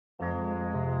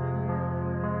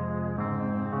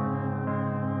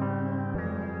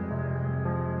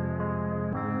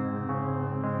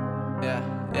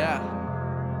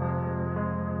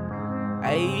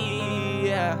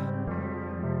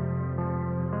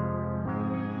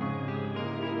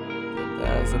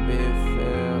Sometimes I be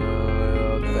feeling a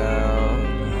little down.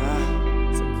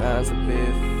 Sometimes I be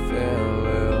feeling a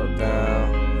little down.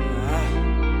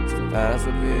 Sometimes I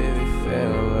be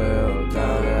feeling a little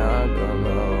down, and I don't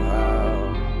know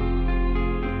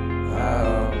how.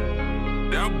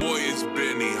 That boy is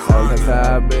Benny Sometimes Hunter.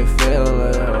 I be feeling a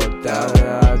little down, and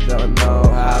I don't know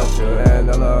how to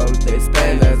handle all this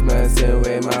pain that's messing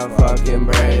with my fucking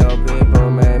brain. Your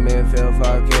people make me feel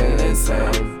fucking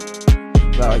insane.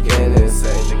 Fucking insane.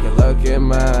 Take a look in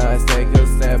my eyes, take a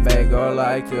step back, go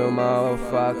like you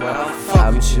motherfucker.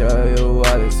 I'ma show you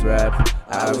what is rap,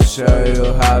 I'ma show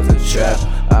you how to trap.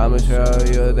 I'ma show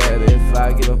you that if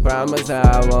I give a promise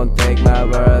I won't take my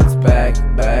words back.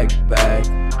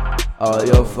 All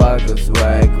you fuckers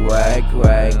whack, like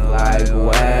when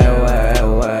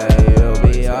you'll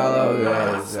be all over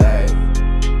the same.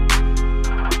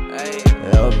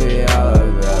 You'll be all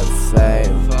over the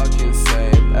same. Fucking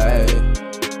same. Hey.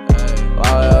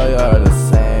 Oh, you're the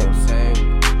same.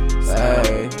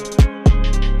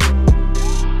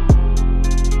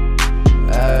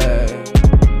 Hey.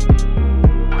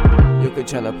 You could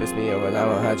tryna piss me off and I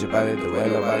won't hide your body the way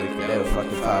nobody could ever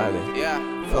fucking find it. Yeah.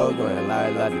 Flow going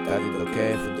lie, di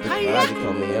okay. For the body,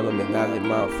 call me Illuminati,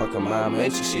 motherfucker, mom,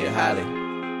 make your shit hotter.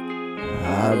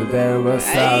 Hotter than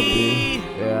wasabi.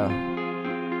 Yeah.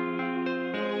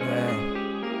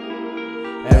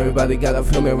 Everybody gotta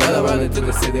feel me when I run into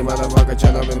the city, motherfucker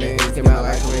tryna be me. Came out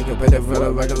like we competitive for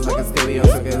the records like a stereo.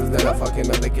 So kids that I fucking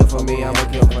know they kill for me, I'ma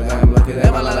kill for them. Look at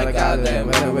them, I like goddamn.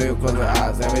 Whenever you close your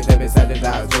eyes, everything beside the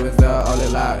dots. You is the only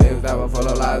lie, if that one full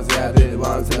of lies. Yeah, I did it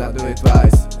once and I do it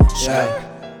twice. Yeah.